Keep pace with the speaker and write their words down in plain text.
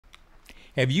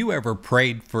Have you ever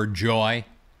prayed for joy?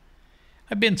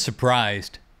 I've been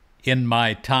surprised in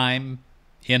my time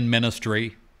in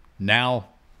ministry, now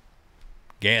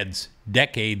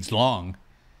decades long,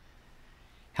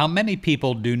 how many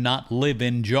people do not live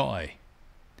in joy.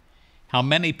 How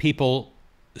many people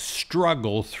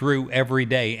struggle through every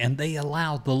day and they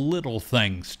allow the little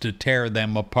things to tear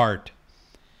them apart.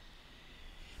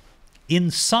 In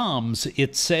Psalms,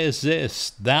 it says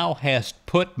this, "Thou hast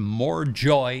put more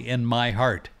joy in my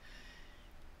heart."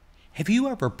 Have you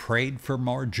ever prayed for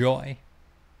more joy?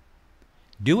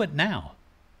 Do it now.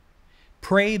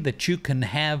 Pray that you can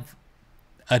have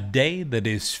a day that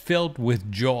is filled with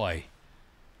joy.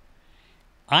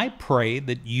 I pray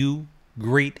that you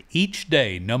greet each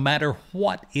day, no matter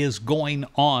what is going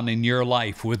on in your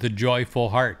life, with a joyful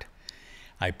heart.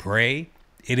 I pray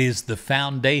it is the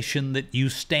foundation that you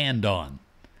stand on,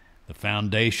 the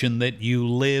foundation that you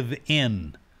live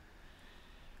in.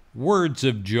 Words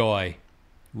of joy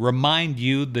remind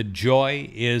you that joy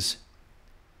is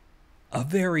a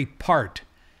very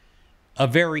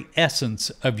essence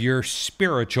of your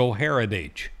spiritual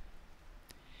heritage.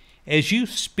 As you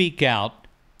speak out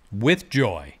with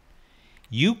joy,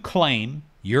 you claim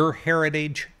your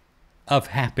heritage of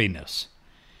happiness,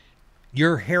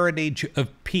 your heritage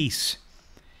of peace,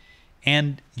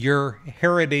 and your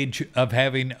heritage of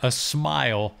having a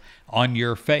smile on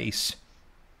your face.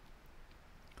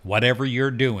 Whatever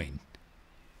you're doing,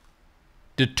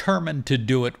 determined to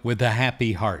do it with a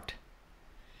happy heart.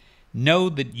 Know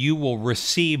that you will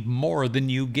receive more than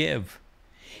you give.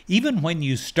 Even when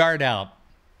you start out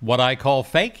what I call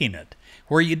faking it,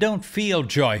 where you don't feel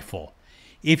joyful,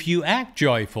 if you act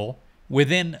joyful,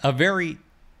 within a very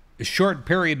short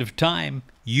period of time,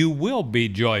 you will be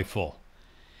joyful.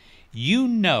 You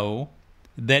know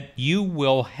that you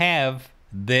will have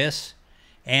this,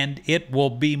 and it will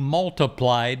be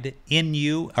multiplied in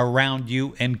you, around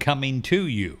you, and coming to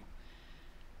you.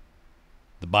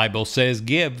 The Bible says,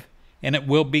 "Give, and it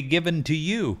will be given to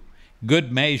you.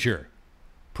 Good measure,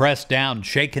 pressed down,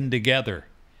 shaken together,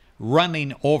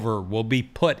 running over, will be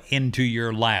put into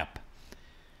your lap."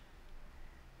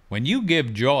 When you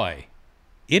give joy,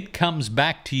 it comes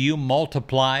back to you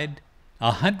multiplied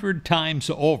 100 times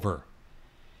over.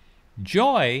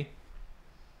 Joy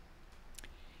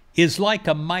is like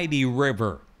a mighty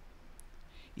river.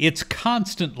 It's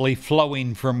constantly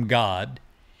flowing from God.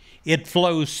 It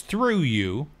flows through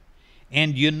you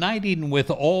and uniting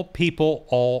with all people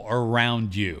all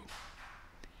around you.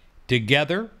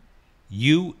 Together,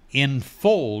 you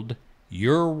enfold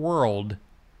your world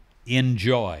in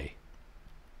joy.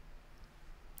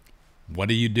 What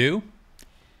do?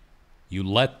 You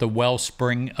let the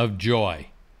wellspring of joy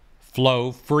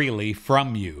flow freely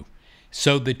from you,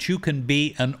 so that you can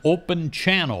be an open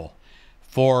channel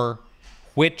for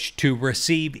which to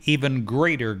receive even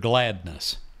greater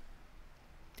gladness.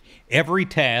 Every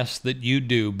task that you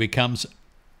do becomes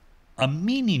a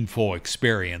meaningful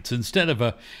experience instead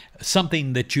of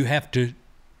something that you have to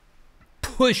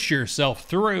push yourself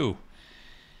through.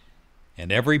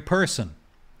 And every person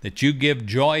that you give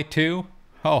joy to,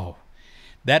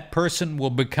 that person will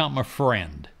become a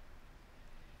friend.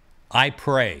 I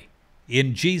pray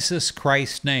in Jesus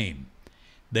Christ's name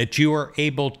that you are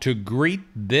able to greet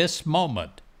this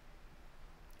moment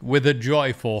with a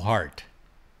joyful heart.